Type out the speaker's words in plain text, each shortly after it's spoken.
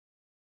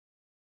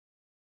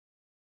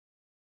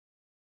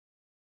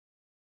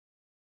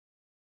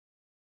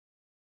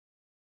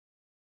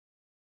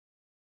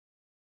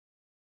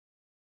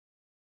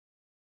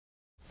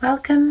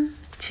Welcome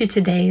to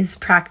today's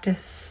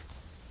practice,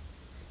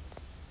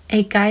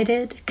 a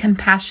guided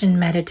compassion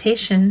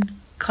meditation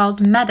called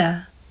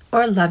Metta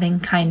or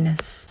Loving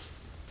Kindness.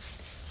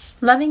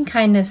 Loving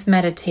Kindness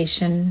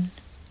meditation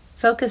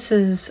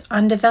focuses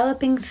on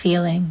developing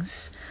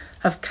feelings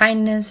of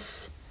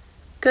kindness,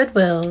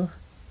 goodwill,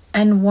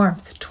 and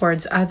warmth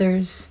towards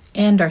others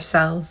and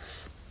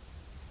ourselves.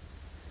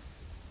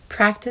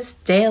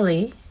 Practiced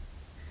daily,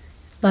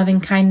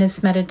 Loving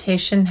Kindness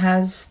meditation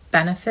has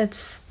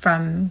benefits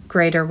from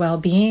greater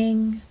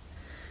well-being,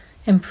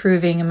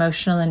 improving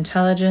emotional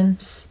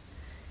intelligence,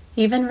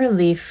 even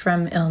relief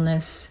from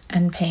illness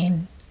and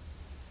pain.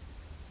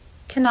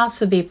 It can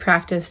also be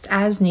practiced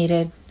as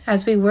needed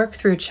as we work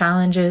through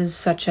challenges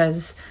such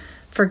as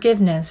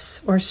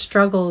forgiveness or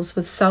struggles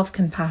with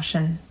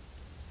self-compassion.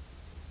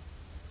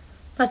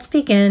 Let's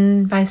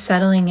begin by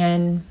settling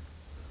in.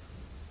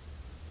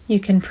 You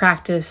can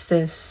practice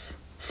this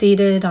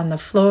seated on the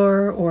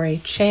floor or a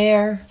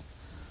chair,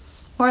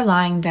 or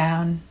lying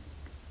down.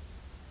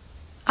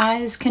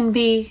 Eyes can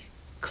be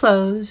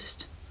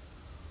closed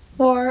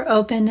or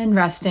open and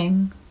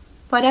resting,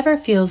 whatever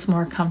feels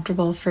more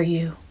comfortable for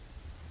you.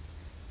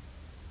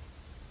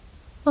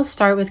 We'll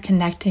start with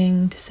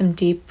connecting to some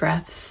deep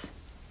breaths.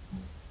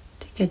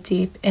 Take a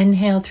deep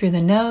inhale through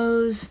the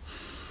nose.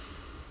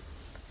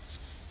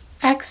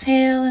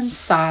 Exhale and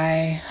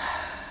sigh.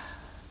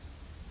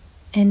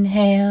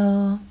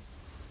 Inhale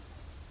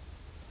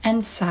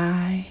and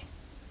sigh.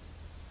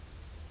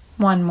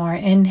 One more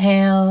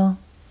inhale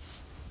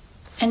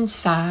and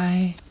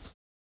sigh.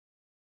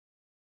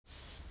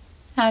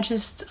 Now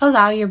just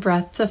allow your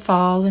breath to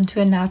fall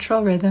into a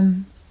natural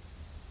rhythm,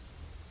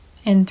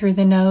 in through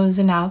the nose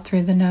and out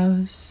through the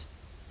nose.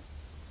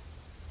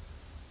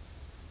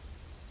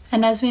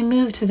 And as we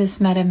move to this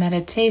metta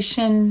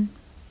meditation,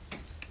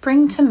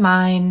 bring to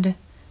mind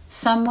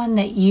someone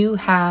that you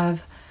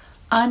have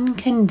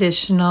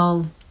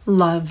unconditional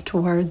love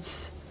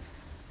towards.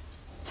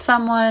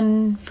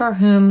 Someone for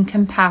whom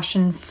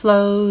compassion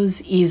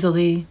flows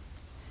easily.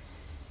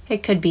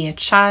 It could be a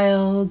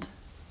child,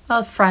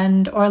 a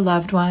friend or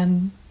loved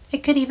one.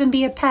 It could even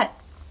be a pet.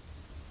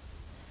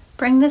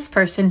 Bring this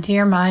person to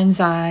your mind's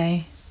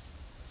eye.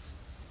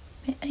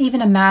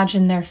 Even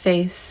imagine their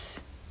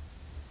face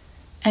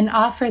and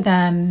offer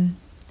them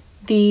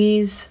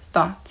these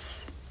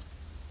thoughts.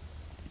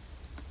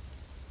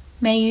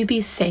 May you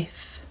be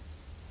safe.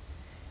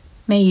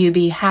 May you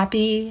be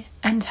happy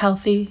and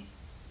healthy.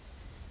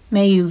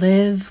 May you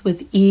live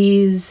with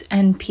ease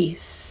and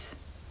peace.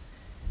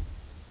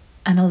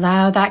 And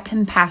allow that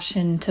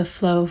compassion to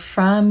flow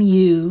from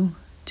you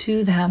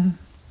to them,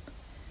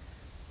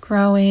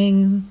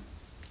 growing.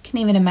 You can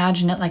even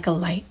imagine it like a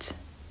light.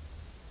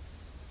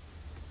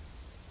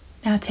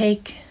 Now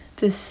take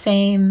this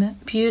same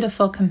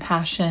beautiful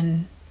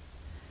compassion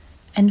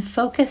and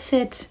focus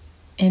it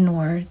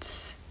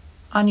inwards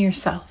on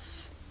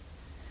yourself.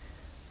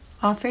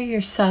 Offer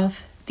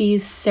yourself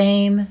these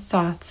same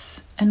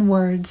thoughts and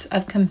words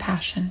of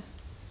compassion.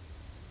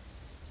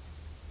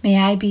 May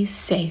I be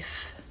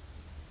safe.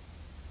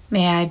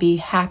 May I be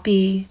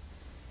happy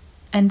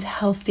and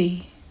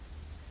healthy.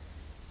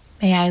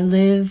 May I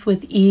live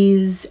with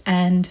ease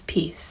and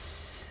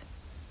peace.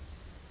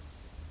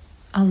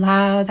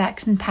 Allow that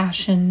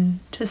compassion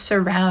to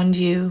surround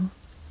you,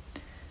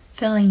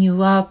 filling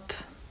you up,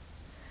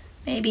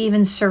 maybe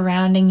even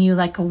surrounding you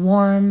like a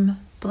warm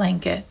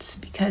blanket,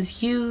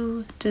 because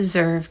you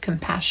deserve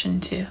compassion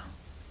too.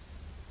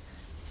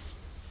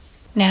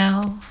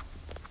 Now,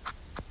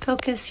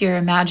 focus your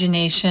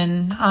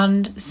imagination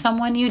on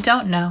someone you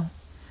don't know,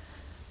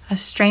 a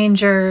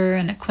stranger,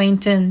 an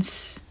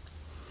acquaintance,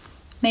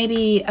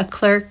 maybe a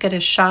clerk at a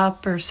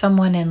shop or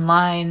someone in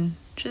line,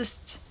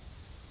 just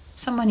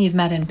someone you've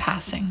met in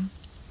passing.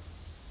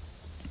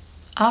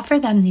 Offer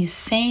them these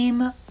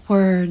same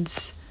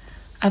words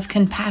of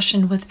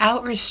compassion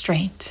without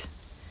restraint.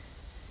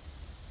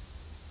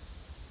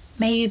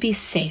 May you be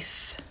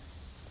safe.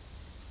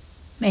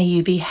 May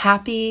you be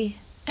happy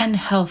and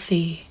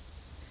healthy.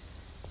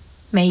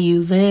 May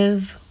you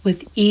live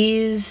with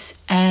ease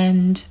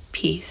and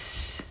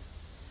peace.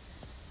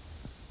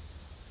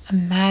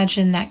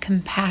 Imagine that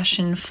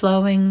compassion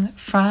flowing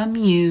from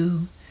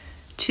you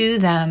to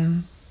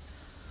them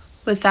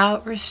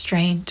without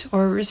restraint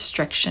or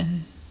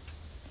restriction.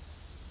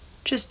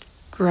 Just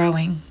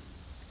growing,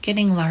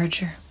 getting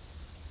larger.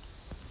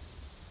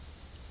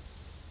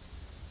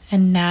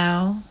 And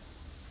now,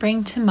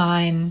 bring to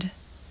mind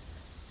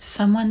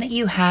someone that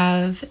you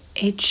have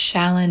a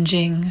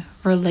challenging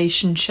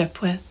relationship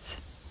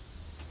with.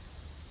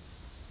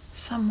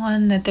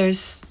 Someone that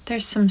there's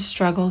some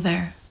struggle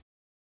there.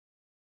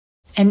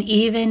 And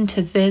even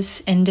to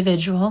this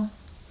individual,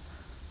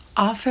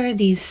 offer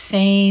these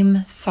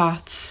same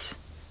thoughts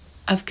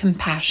of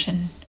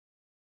compassion.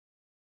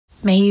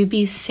 May you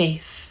be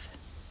safe.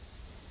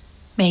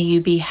 May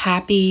you be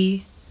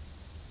happy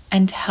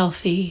and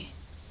healthy.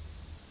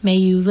 May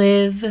you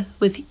live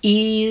with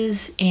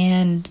ease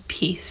and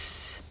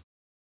peace.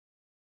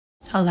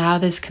 Allow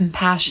this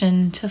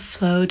compassion to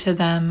flow to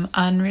them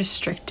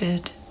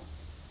unrestricted.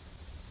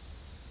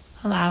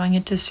 allowing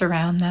it to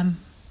surround them.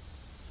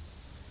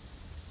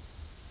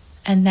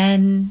 And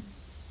then,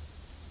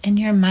 in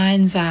your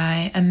mind's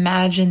eye,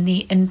 imagine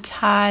the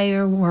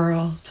entire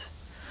world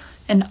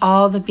and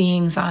all the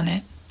beings on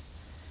it,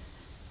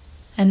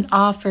 and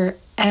offer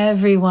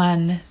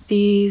everyone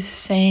these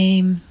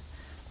same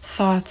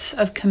thoughts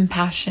of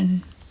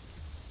compassion.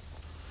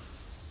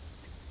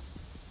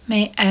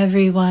 May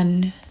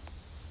everyone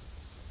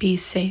be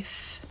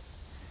safe.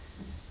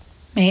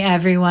 May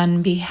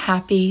everyone be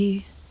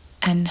happy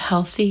and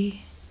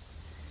healthy.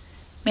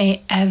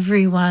 May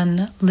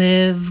everyone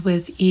live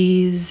with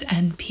ease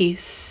and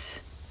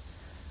peace.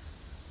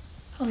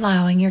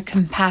 Allowing your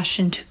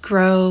compassion to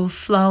grow,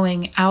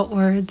 flowing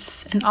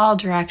outwards in all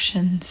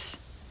directions.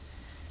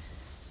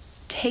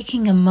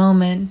 Taking a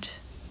moment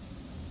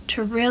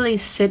to really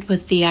sit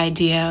with the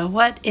idea,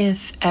 what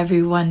if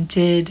everyone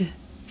did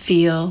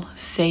feel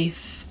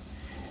safe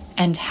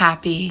and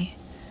happy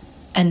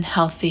and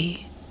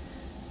healthy?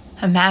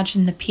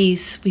 Imagine the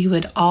peace we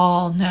would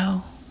all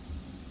know.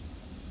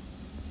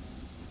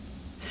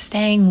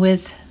 Staying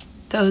with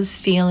those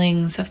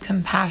feelings of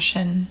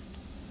compassion,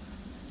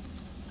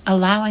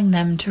 allowing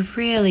them to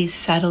really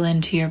settle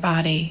into your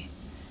body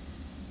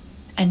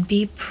and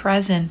be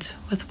present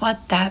with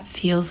what that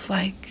feels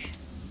like.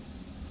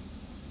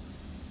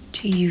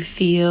 Do you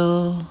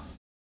feel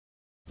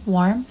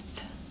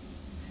warmth?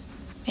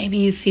 Maybe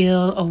you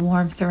feel a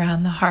warmth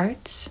around the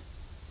heart.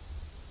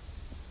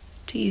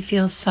 Do you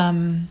feel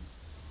some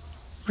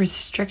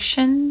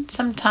restriction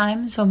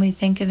sometimes when we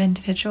think of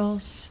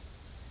individuals?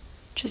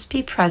 Just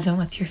be present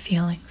with your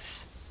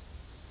feelings.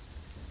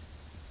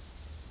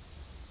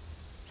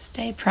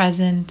 Stay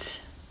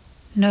present,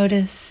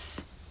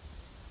 notice,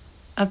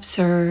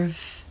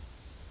 observe,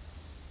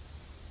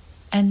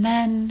 and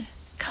then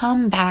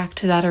come back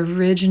to that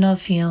original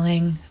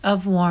feeling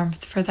of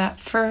warmth for that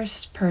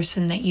first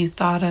person that you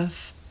thought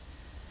of.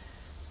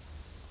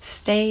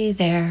 Stay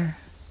there,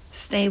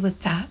 stay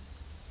with that.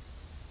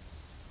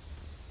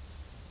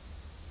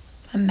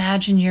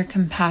 Imagine your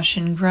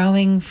compassion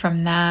growing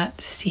from that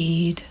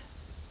seed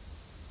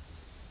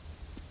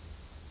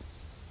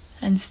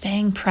and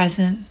staying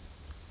present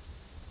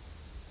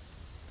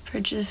for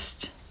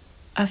just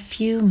a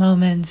few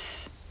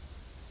moments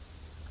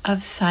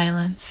of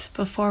silence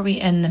before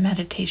we end the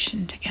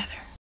meditation together.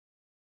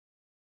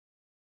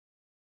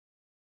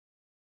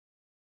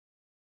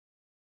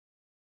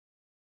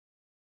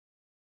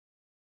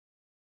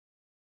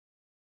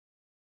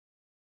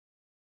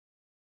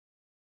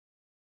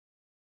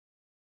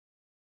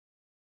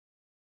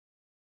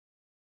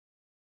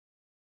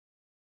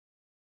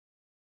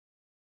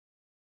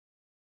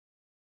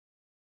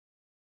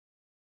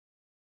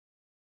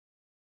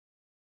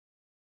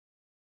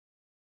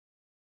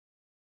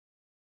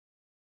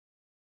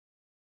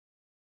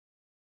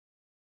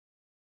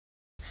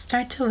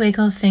 Start to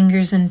wiggle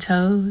fingers and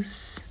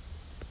toes,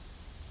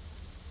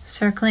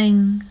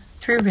 circling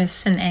through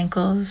wrists and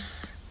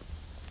ankles.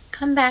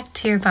 Come back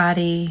to your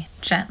body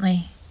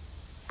gently,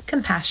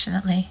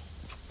 compassionately.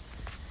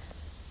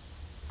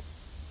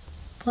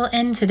 We'll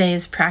end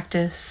today's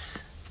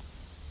practice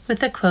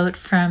with a quote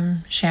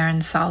from Sharon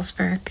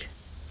Salzberg.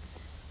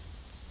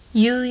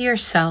 You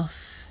yourself,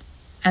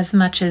 as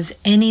much as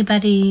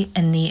anybody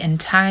in the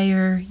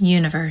entire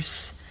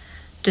universe,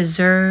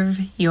 deserve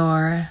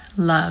your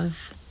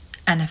love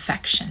and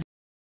affection.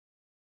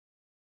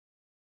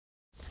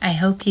 I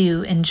hope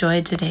you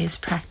enjoyed today's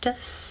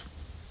practice,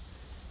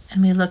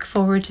 and we look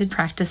forward to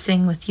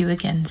practicing with you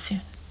again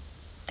soon.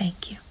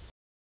 Thank you.